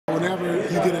whenever you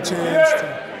get a chance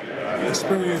to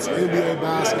experience NBA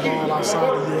basketball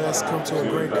outside the U.S., come to a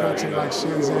great country like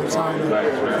Shenzhen, China,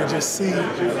 and just see the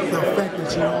effect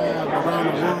that you have around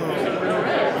the world,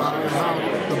 and how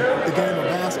the game of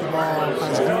basketball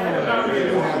has grown.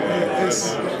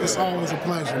 It's always a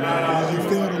pleasure, man. You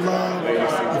feel the love,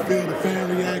 you feel the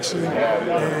fan reaction, and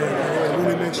it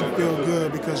really makes you feel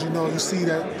good because you see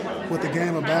that what the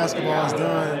game of basketball has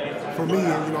done for me,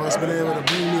 and it's been able to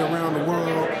bring me around the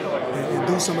world and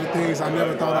do some of the things I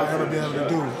never thought I'd ever be able to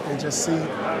do, and just see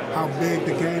how big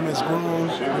the game has grown,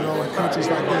 in countries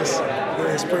like this.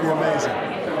 It's pretty amazing.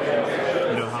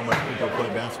 You know how much people play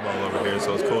basketball over here,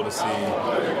 so it's cool to see,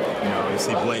 you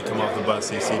see Blake come off the bus,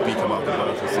 see CP come off the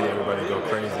bus, you see everybody go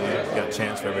crazy. You got a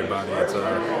chance for everybody.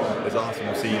 It's awesome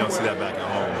to see. You don't see that back at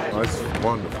home. Oh, it's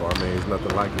wonderful. I mean, it's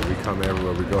nothing like it. We come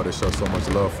everywhere we go. They show so much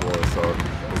love for us, so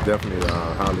it's definitely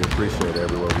highly appreciated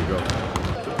everywhere we go.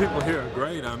 The people here are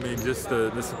great. I mean, just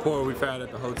the support we've had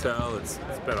at the hotel, it's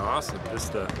been awesome.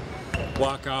 Just to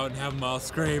walk out and have them all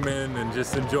screaming and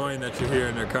just enjoying that you're here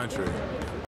in their country.